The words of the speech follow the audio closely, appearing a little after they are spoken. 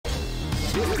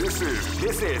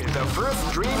This is the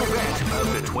first dream event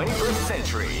of the 21st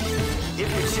century. If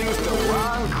you choose the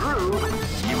wrong groove,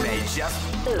 you may just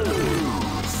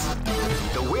lose.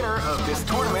 The winner of this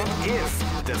tournament is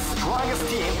the strongest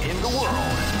team in the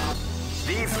world.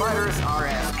 These fighters are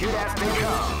as good as they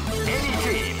come. Any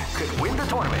team could win the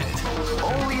tournament.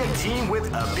 Only a team with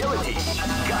ability,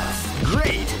 guts.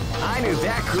 Great! I knew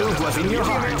that groove was in your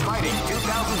heart. Fighting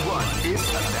 2001 is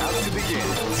about to begin.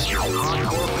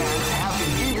 Hardcore fans have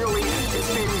been eagerly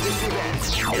anticipating this event.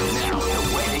 And now the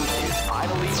waiting is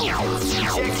finally over.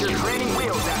 Check your training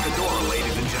wheels at the door,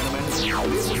 ladies and gentlemen.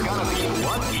 This is gonna be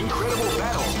one incredible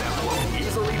battle that won't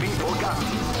easily be forgotten.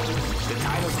 The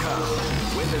time has come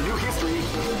when the new history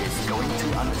is going to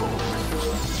unfold.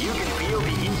 You can feel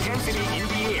the intensity in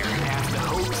the air as the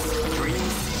hopes,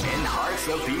 dreams, and hearts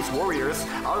of these warriors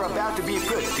are about to be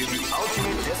put to the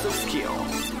ultimate test of skill.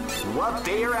 What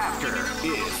they are after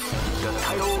is the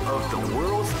title of the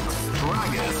world's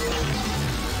strongest.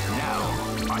 Now,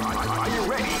 are you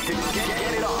ready to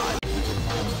get it on?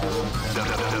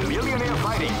 The Millionaire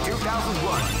Fighting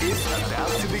 2001 is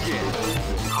about to begin.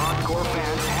 Hardcore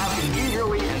fans have been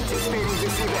eagerly anticipating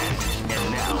this event, and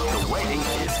now the waiting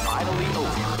is finally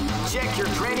over. Check your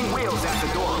training wheels at the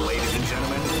door, ladies and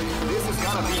gentlemen. This is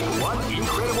gonna be one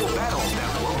incredible battle that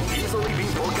won't easily be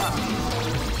forgotten.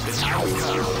 The time has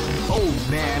come. Oh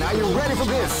man, are you ready for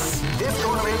this? This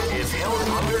tournament is held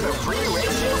under the free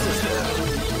ratio system.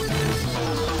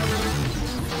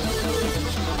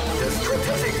 The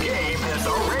strategic game has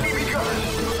already begun.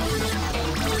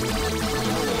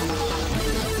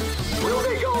 Will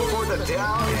they go for the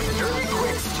down and dirty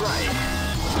quick strike?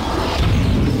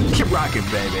 Keep rocking,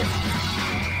 baby.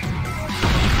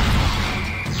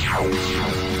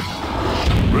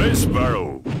 Race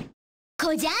battle.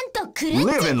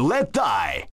 Live and let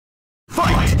die.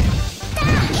 Fight!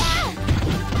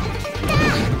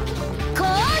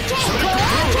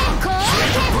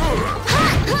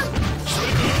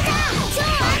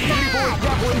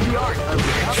 The art of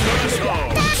the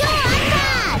capcom.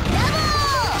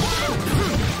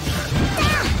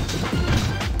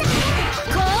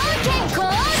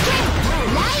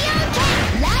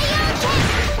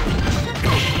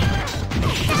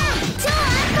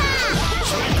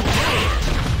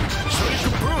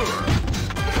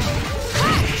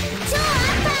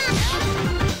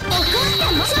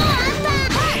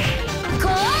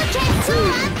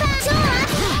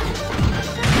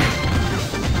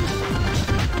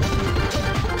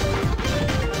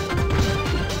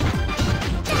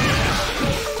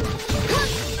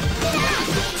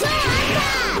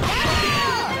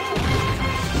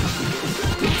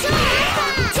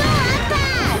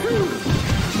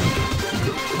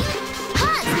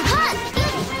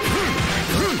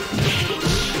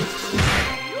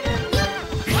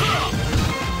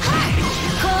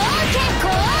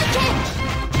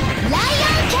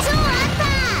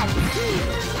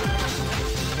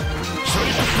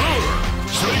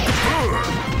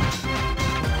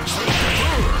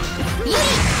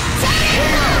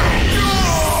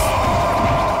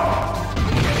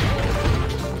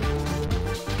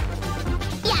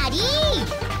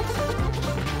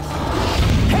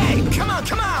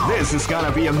 This is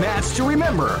gonna be a match to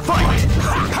remember. Fight!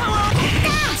 Power!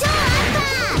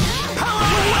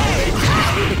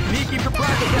 Sneaky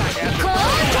surprise attack.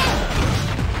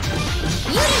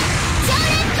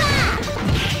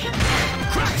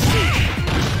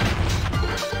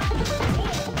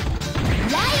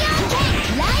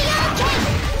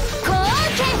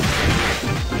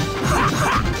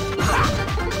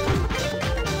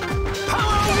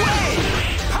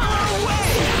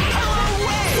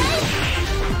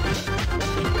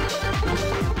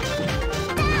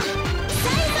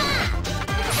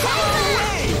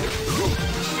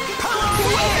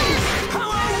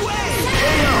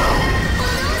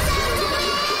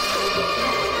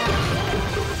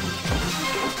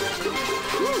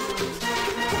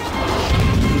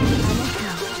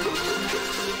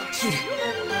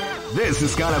 This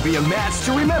is gonna be a match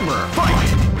to remember.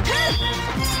 Fight!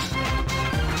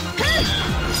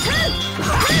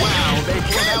 Wow, they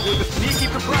came out with a sneaky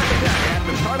surprise attack at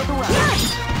the start of the round.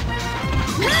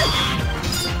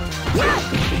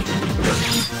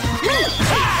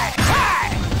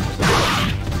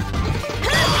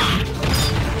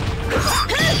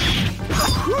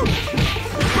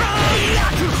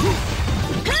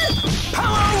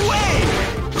 Power away!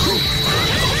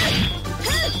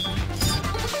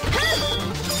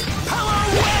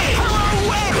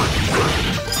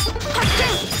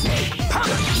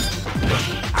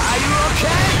 Are you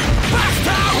okay?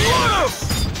 Master Wolf!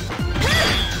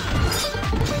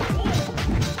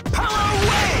 Power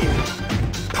away!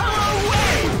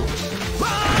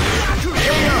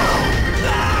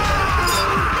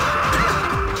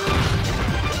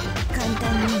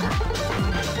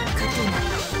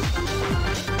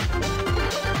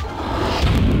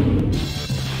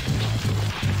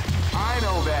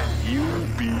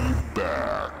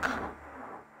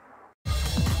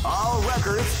 All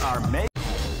records are made.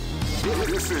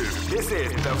 This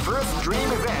is the first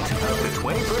dream event of the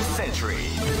 21st century.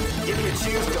 If you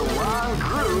choose the wrong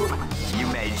groove, you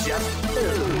may just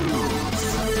lose.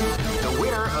 The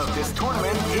winner of this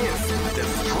tournament is the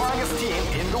strongest team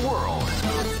in the world.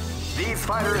 These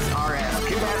fighters are as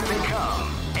good as they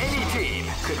come. Any team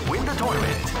could win the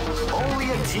tournament.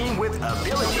 Only a team with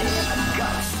ability,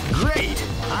 guts. Great!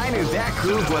 I knew that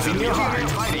groove was in your heart.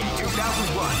 Fighting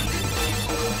 2001.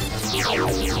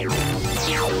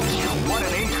 What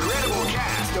an incredible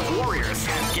cast of warriors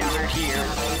has gathered here.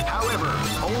 However,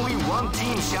 only one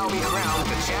team shall be crowned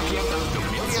the champion of the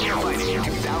Millionaire Fighting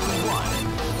 2001.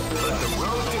 But the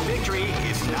road to victory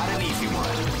is not an easy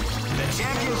one. The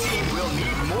champion team will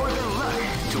need more than luck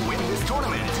to win this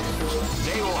tournament.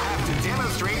 They will have to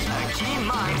demonstrate a keen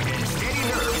mind and steady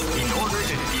nerves in order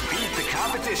to defeat the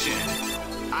competition.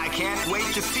 I can't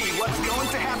wait to see what's going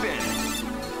to happen.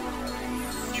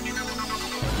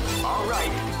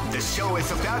 Alright, the show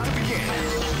is about to begin.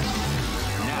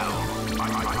 Now,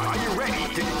 are you ready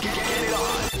to get it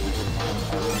on?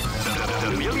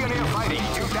 The Millionaire Fighting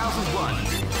 2001.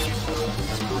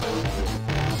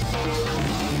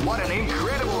 What an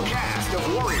incredible cast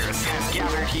of warriors has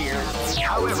gathered here.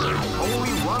 However,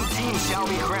 only one team shall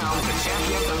be crowned the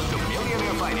champion of the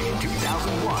Millionaire Fighting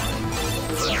 2001.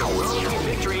 But the road to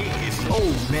victory is...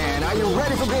 Oh man, are you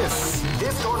ready for this?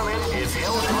 This tournament is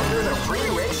held under the free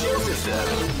ratio system.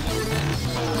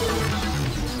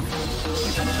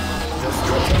 The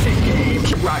strategic game.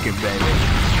 Keep rocking, baby.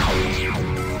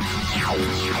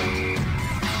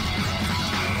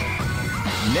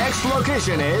 Next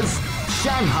location is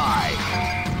Shanghai.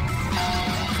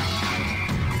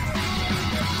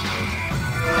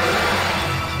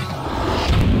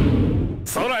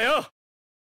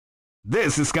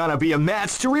 This is gonna be a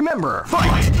match to remember.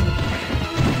 Fight!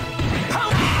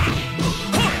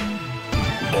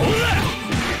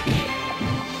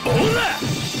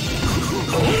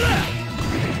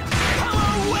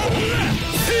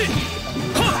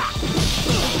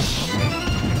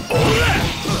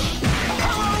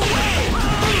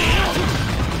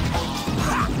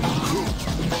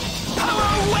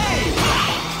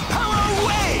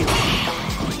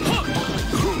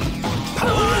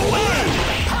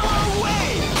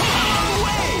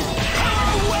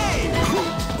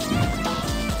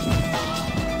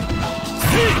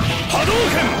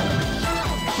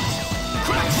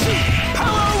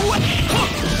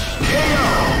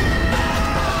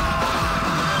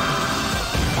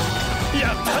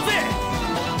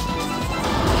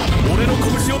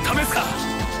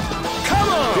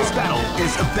 This battle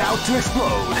is about to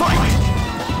explode. Fight!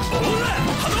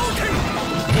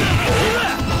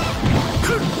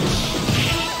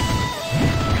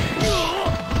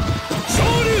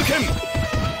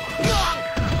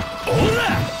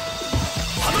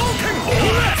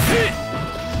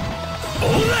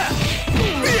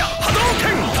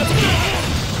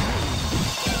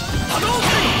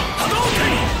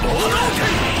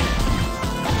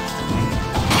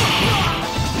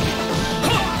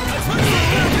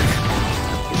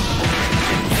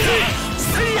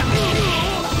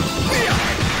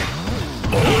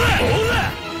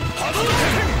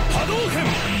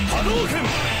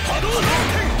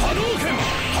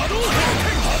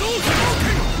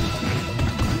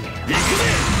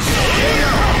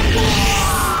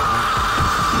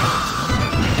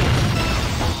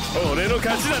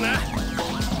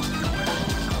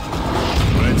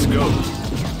 Let's go.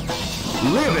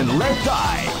 Live and let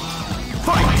die.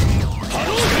 Fight!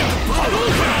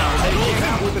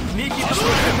 With a sneaky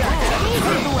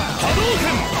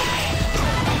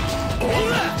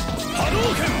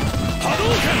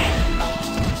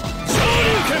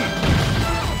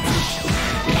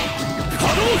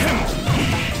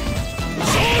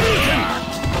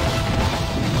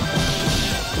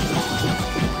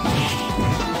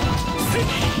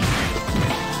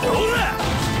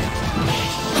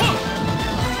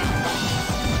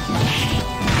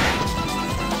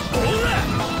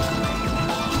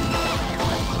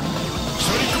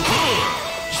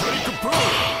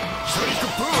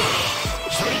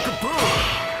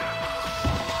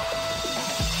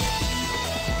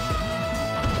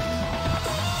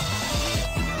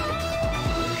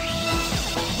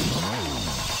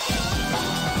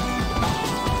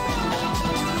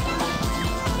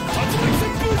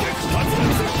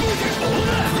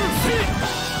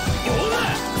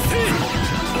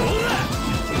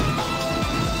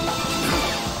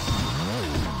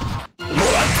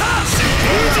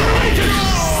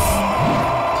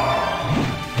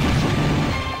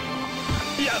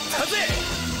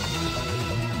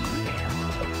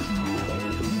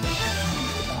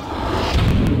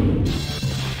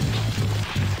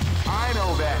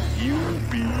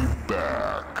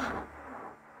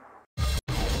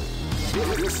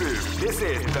This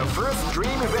is the first dream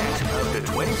event of the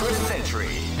 21st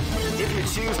century. If you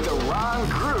choose the wrong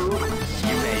groove,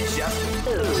 you may just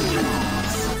lose.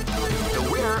 The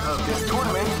winner of this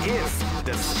tournament is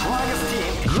the strongest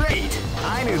team. Great!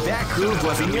 I knew that groove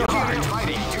was in your heart.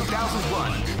 Fighting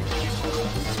 2001.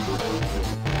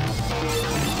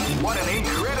 What an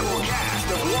incredible cast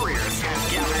of warriors has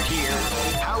gathered here.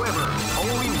 However,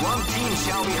 only one team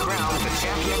shall be crowned the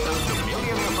champion of the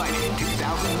Millionaire Fighting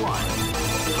 2001.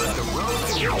 But the road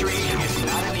to victory is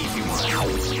not an easy one.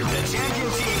 The champion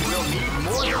team will need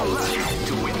more than luck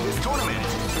to win this tournament.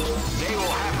 They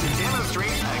will have to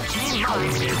demonstrate a keen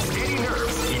mind and steady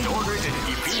nerves in order to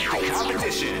defeat the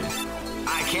competition.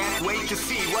 I can't wait to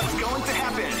see what's going to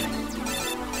happen.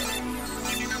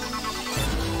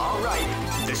 Alright,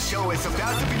 the show is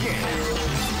about to begin.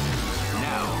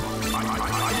 Now,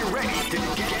 are you ready to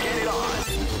get it on?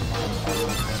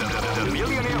 The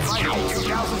Millionaire Fighting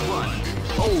 2001.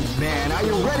 Oh man, are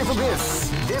you ready for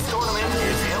this? This tournament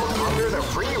is held under the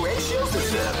free ratio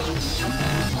system.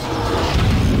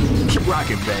 Keep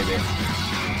rocking, baby.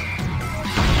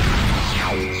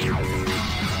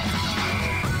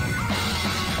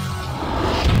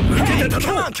 Hey,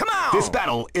 come on, come on! This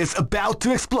battle is about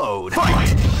to explode.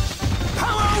 Fight!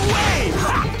 Power wave!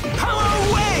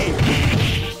 Power wave!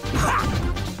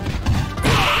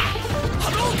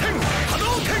 Hadouken!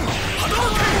 Hadouken!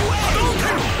 Hadouken!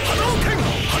 Hadouken! Hadouken!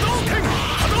 Hadouken!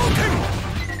 Hadouken!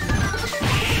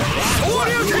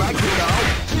 Hadouken! Like it all?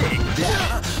 Big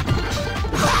death.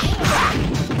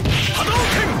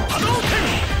 Hadouken! Hadouken!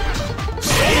 Hadouken!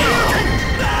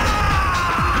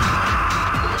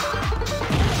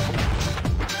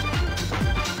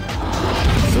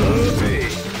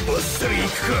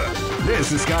 This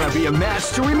is gonna be a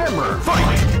match to remember.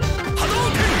 Fight!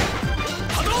 Hadouken!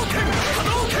 Hadouken!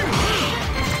 Hadouken!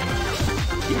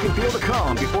 You can feel the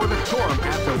calm before the storm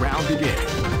as the round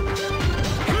begins.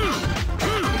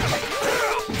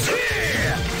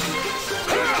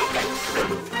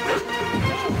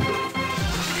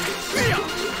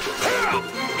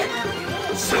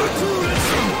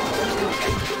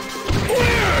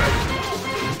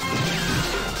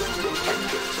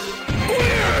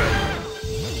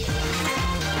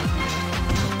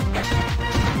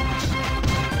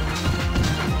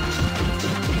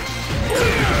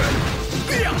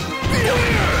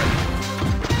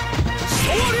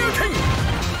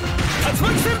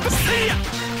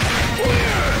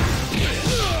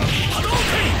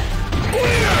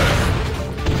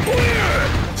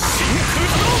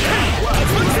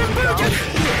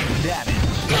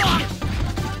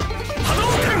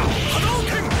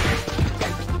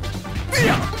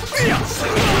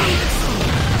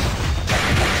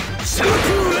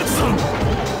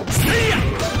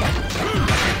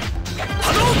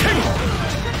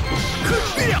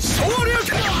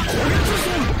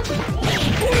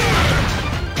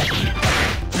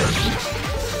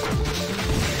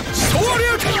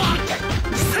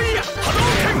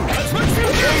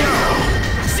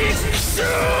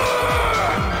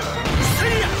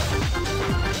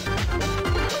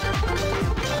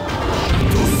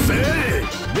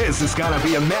 This is gonna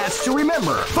be a match to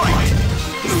remember. Fight!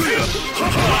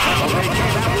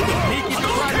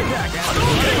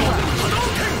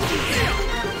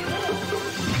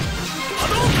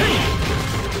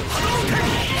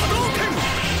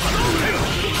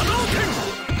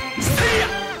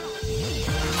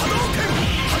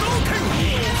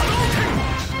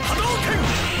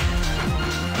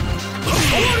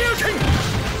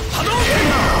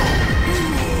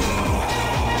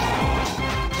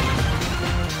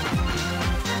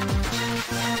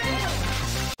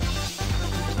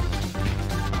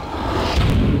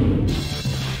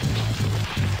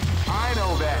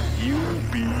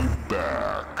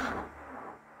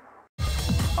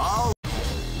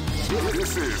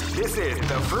 This is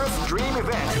the first dream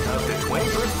event of the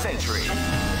 21st century.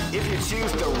 If you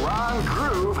choose the wrong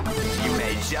groove, you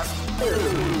may just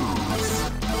lose.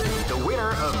 The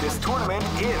winner of this tournament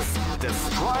is the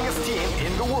strongest team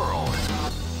in the world.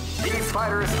 These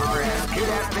fighters are as good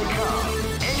as they come.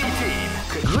 Any team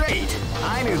could... Great!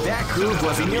 I knew that groove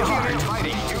was in your heart.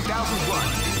 Fighting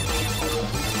 2001.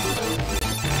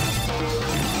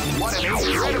 What an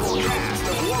incredible cast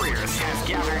of warriors has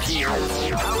gathered here.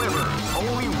 However,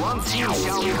 only one team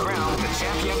shall be crowned the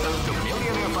champion of the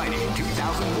Millionaire Fighting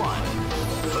 2001.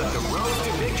 But the road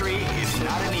to victory is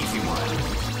not an easy one.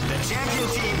 The champion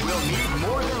team will need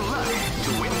more than luck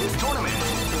to win this tournament.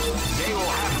 They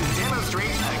will have to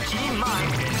demonstrate a keen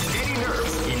mind and steady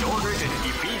nerves in order to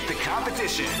defeat the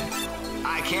competition.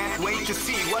 I can't wait to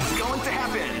see what's going to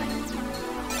happen.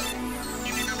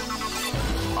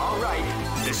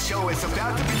 Alright. The show is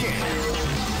about to begin.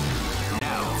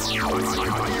 Now,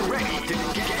 are you ready to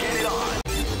get it on?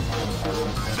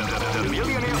 The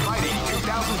Millionaire Fighting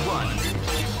 2001.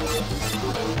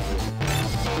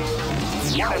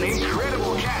 What an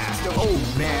incredible cast of... Oh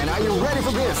man, are you ready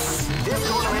for this? This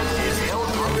tournament is held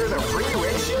under the free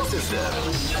ratio system.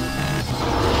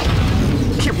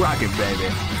 Keep rocking, baby.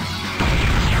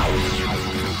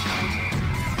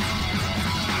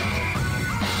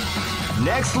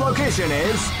 Next location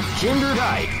is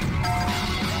Kinderdijk.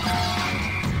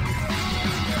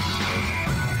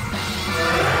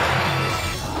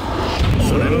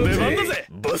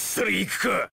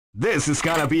 This is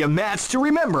gonna be a match to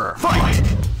remember. Fight!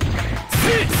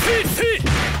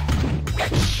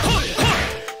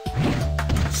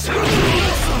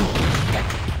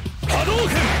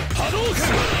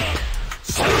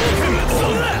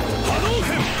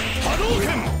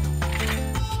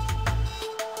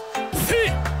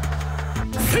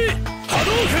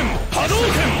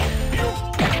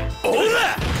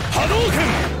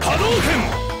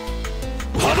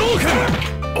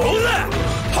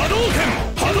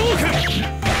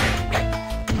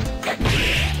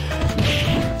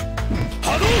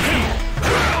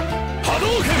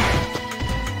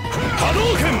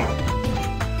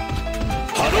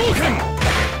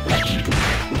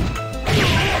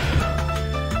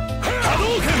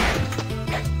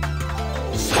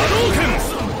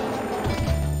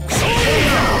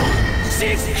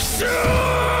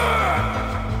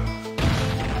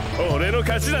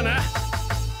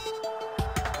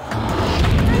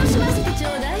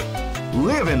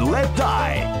 Live and let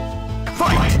die.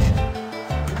 Fight!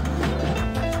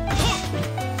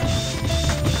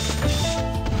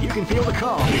 You can feel the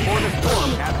calm before the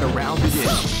storm as the round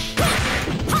begins.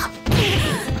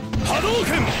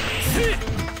 Hadouken!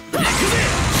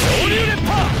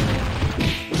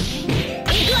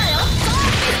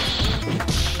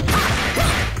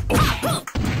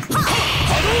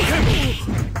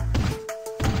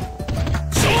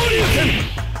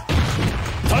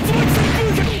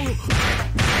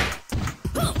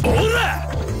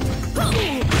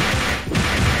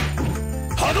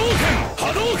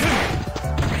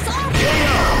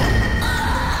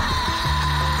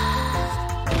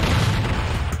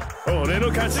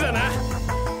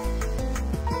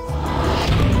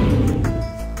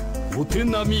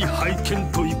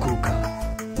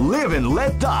 Live and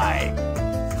let die.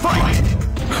 Fight!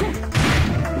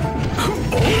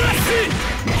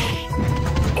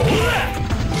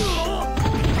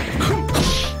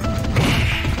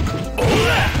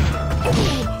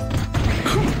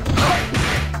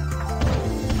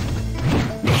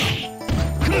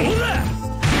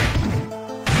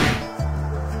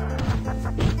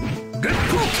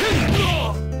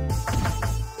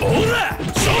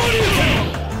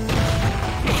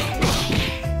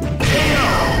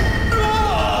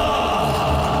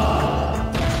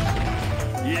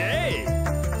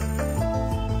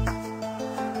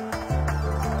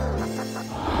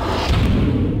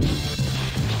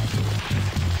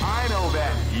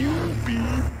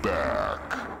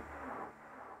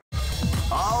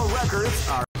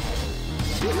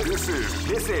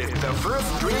 This is the first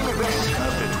dream event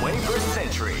of the 21st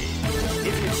century.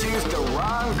 If you choose the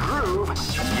wrong groove,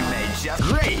 you may just...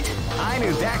 Great! I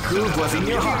knew that groove was in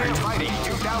your heart. Fighting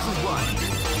 2001.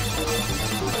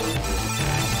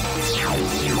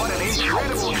 What an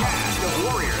incredible cast of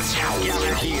warriors have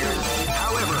gathered here.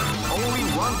 However, only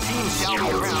one team shall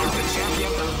be crowned the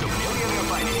champion of the Millionaire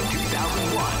Fighting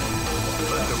 2001.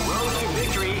 But the road to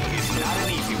victory is not an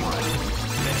easy one.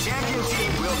 The champion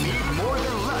team will need more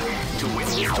than luck to win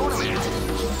this tournament.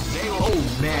 Oh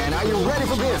man, are you ready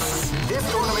for this? This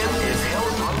tournament is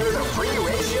held under the free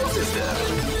ratio system.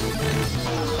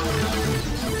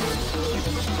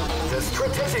 The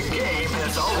strategic game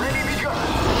has already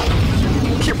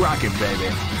begun. Keep rocking, baby.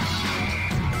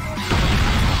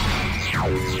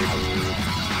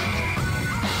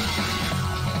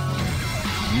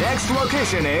 Next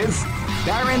location is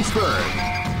Barentsburg.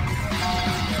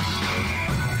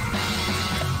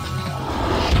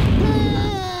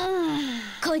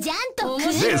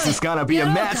 This is gonna be a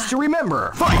match to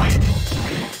remember. Fight!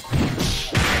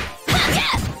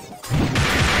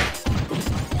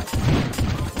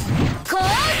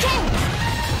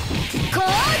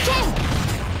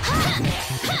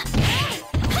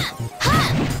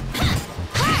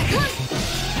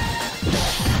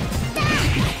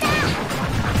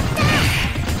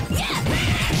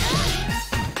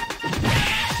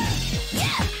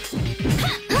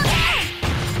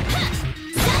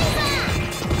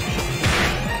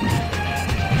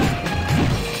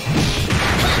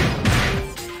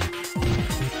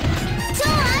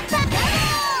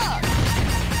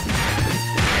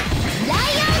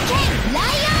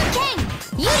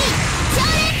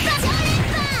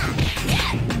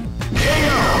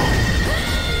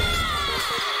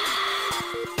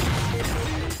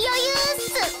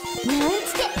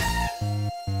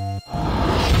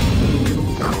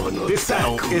 This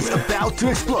battle is about to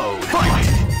explode. Fight!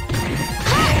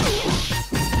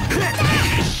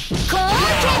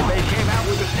 Well, they came out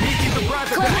with a sneaky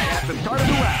surprise attack at the start of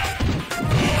the round.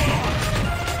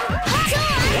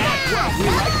 That's what we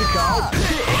like to call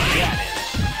big damage.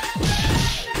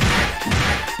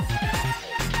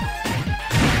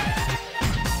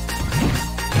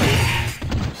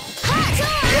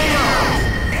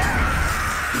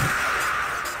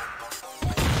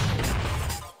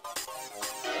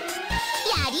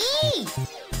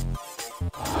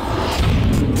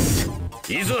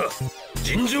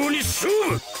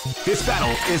 This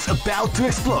battle is about to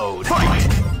explode. Fight!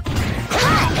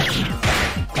 Wow,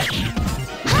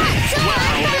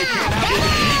 they came out with a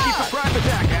sneaky surprise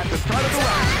attack at the start of the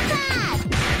round.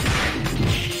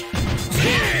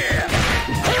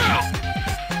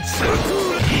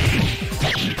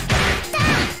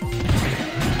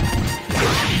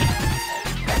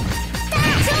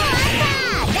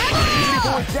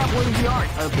 Beautiful example in the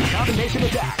art of the combination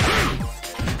attack.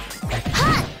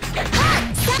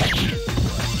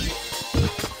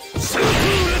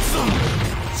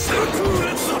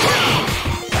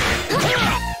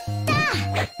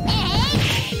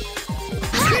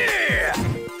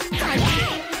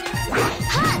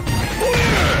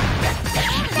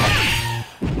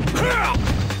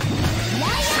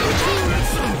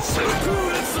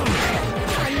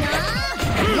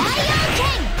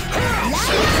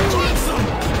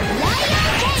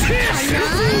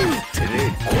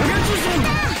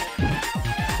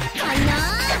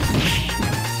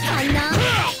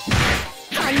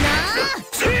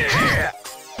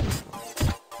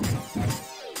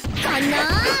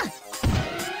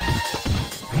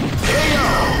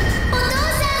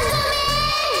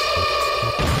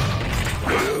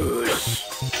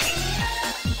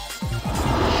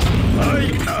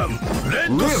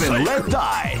 Live and let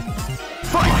die.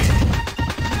 Fight!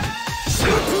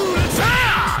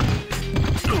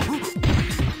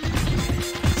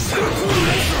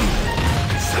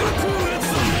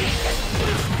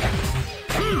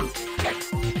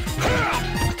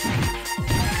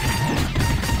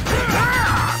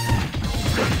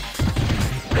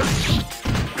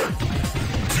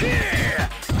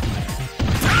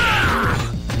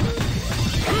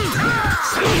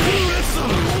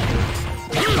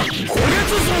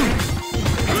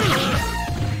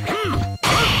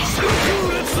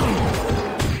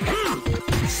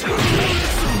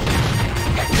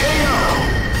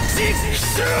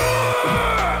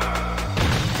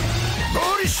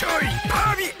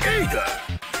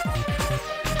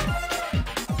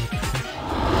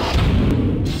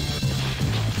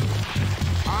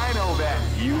 I know that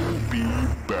you'll be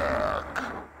back.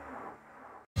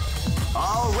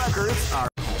 All records are.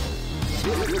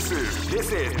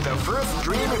 This is the first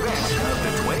dream event of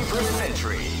the 21st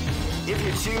century. If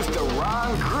you choose the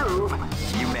wrong groove,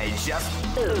 you may just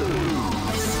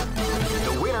lose.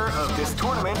 The winner of this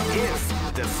tournament is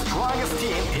the strongest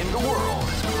team in the world.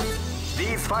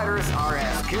 These fighters are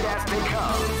as good as they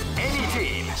come. Any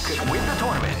team could win the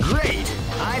tournament. Great!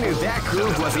 I knew that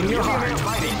groove was in your heart.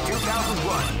 Fighting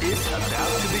 2001 is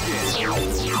about to begin.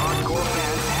 Hardcore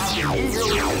fans have been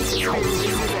eagerly anticipating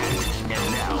this event. And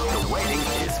now, the waiting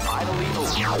is finally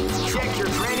over. Check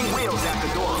your training wheels at the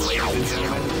door, ladies and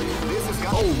gentlemen. This is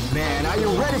going. Oh man, are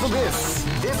you ready for this?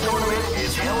 This tournament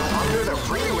is held under the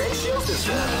free ratio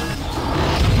system.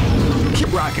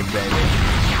 Keep rocking, baby.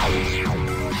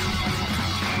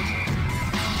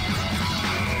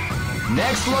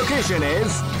 Next location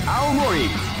is Aomori.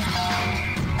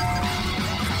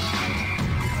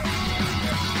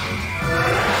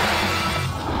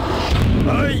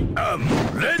 I am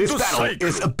Red This battle Cycle.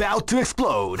 is about to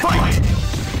explode. Fight!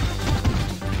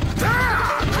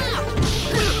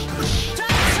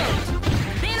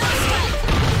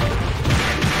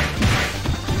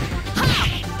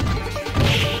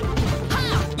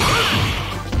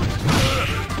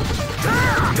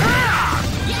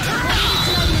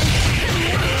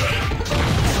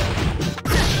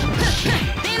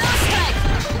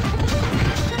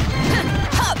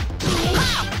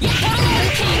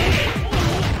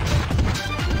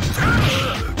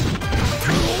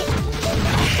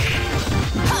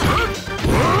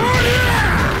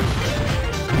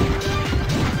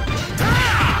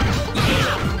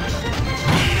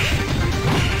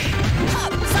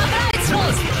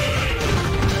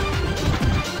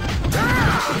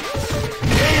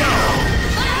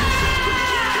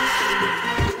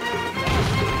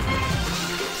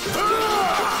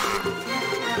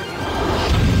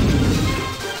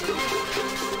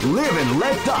 Live and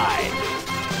let die.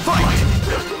 Fight!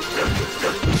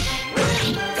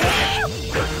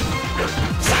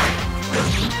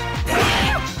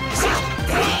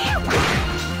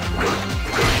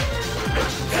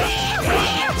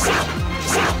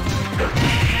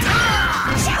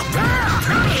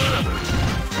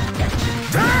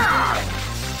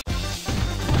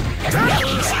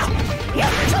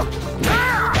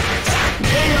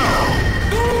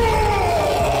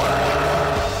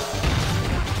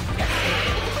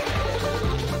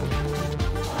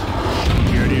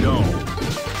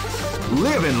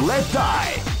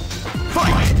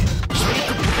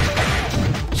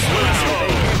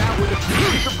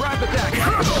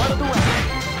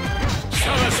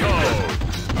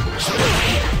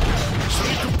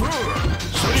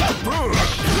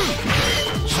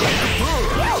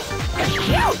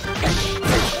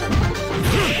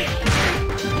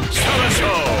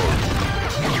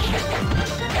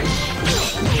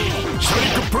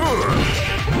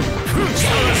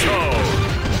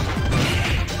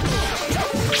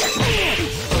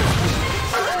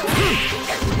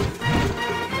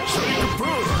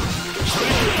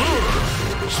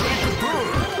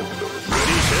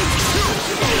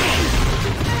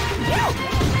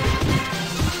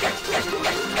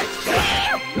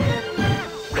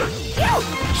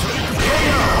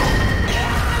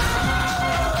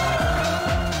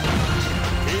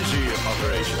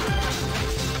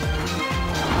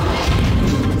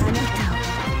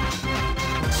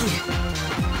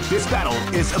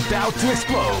 is about to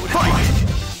explode. Fight!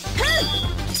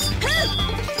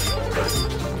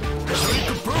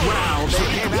 Wow, they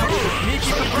came out with a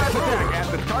sneaky surprise attack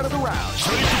at the start of the round.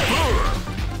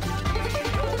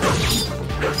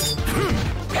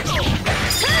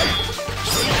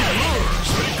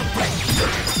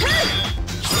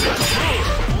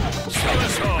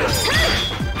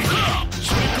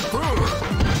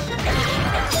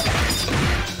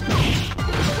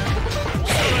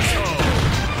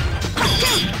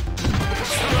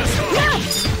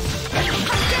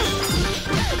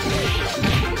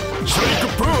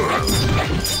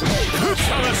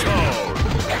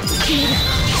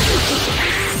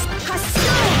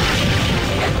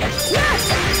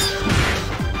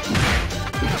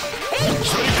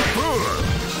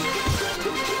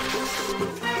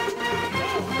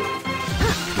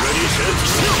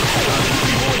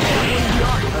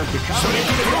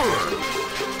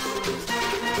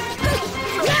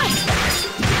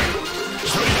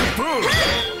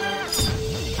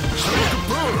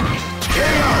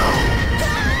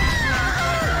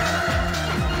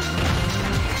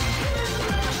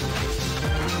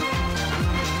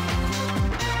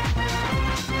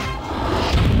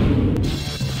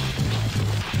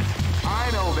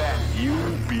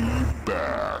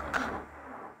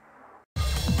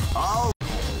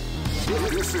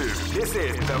 This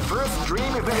is the first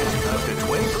dream event of the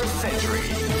 21st century.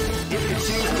 If you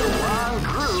choose the wrong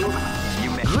groove, you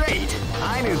may... Great!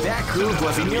 I knew that groove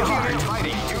was in your heart.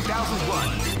 Fighting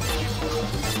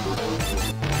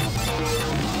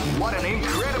 2001. What an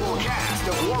incredible cast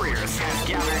of warriors has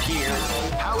gathered here.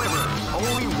 However,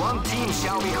 only one team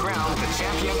shall be crowned the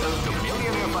champion of the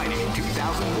Millionaire Fighting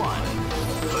 2001.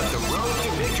 But the road to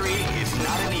victory is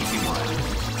not an easy one.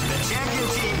 The champion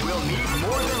team will need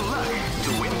more than luck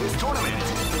to win this tournament.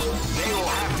 They will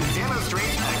have to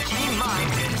demonstrate a keen mind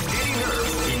and steady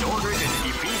nerves in order to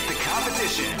defeat the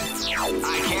competition.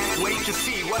 I can't wait to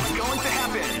see what's going to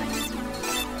happen.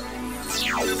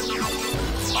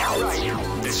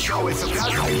 Alright, the show is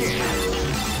about to begin.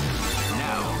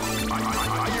 Now,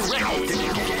 are you ready to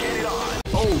get it on?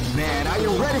 Oh man, are you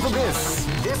ready for this?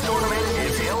 This tournament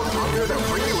is held under the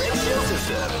free ratio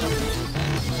system.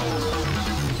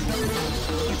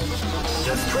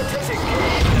 The strategic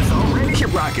game is already...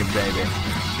 Keep rocking, baby.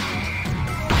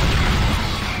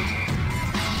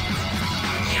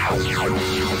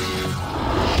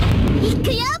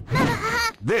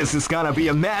 This is gonna be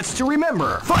a match to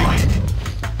remember. Fight!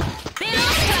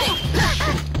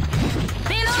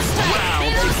 Wow,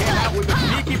 they came out with a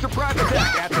sneaky surprise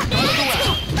attack at the start of the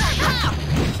round.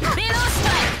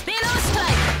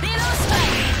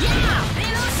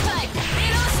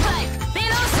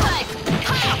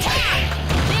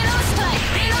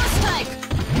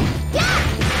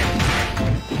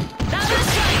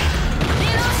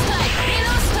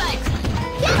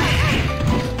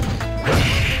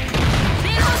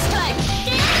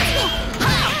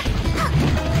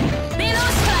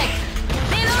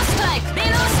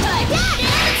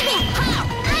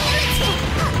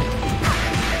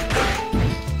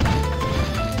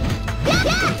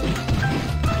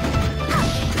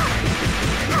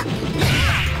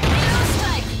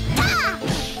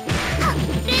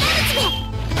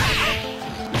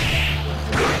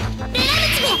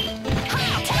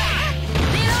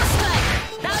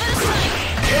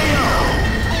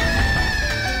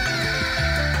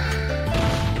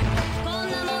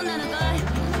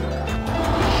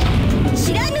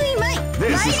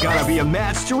 This is gonna be a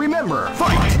match to remember.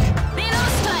 Fight!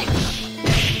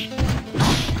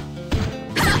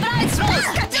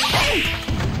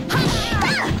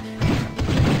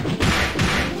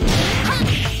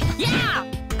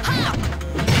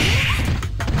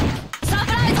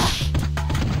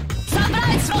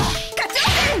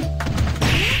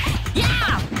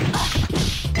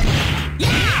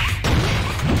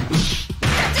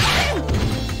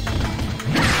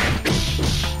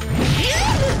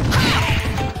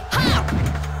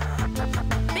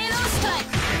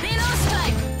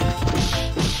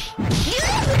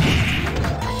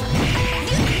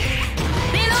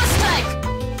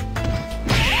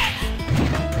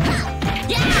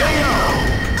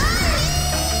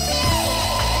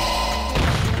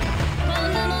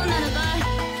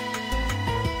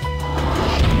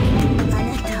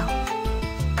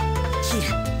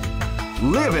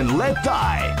 Live and let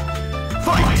die.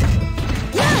 Fight!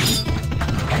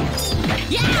 Wow, they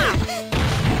came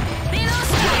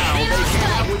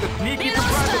out with a sneaky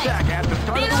surprise attack at the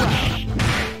start of the round.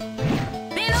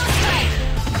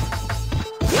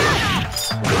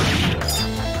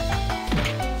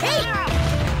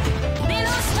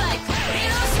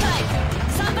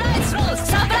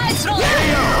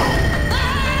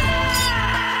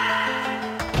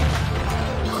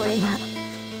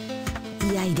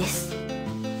 いです。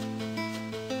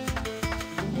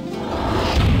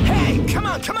 Hey, come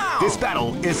on, come on! This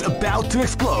battle is about to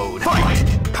explode. Fight!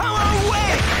 Power away!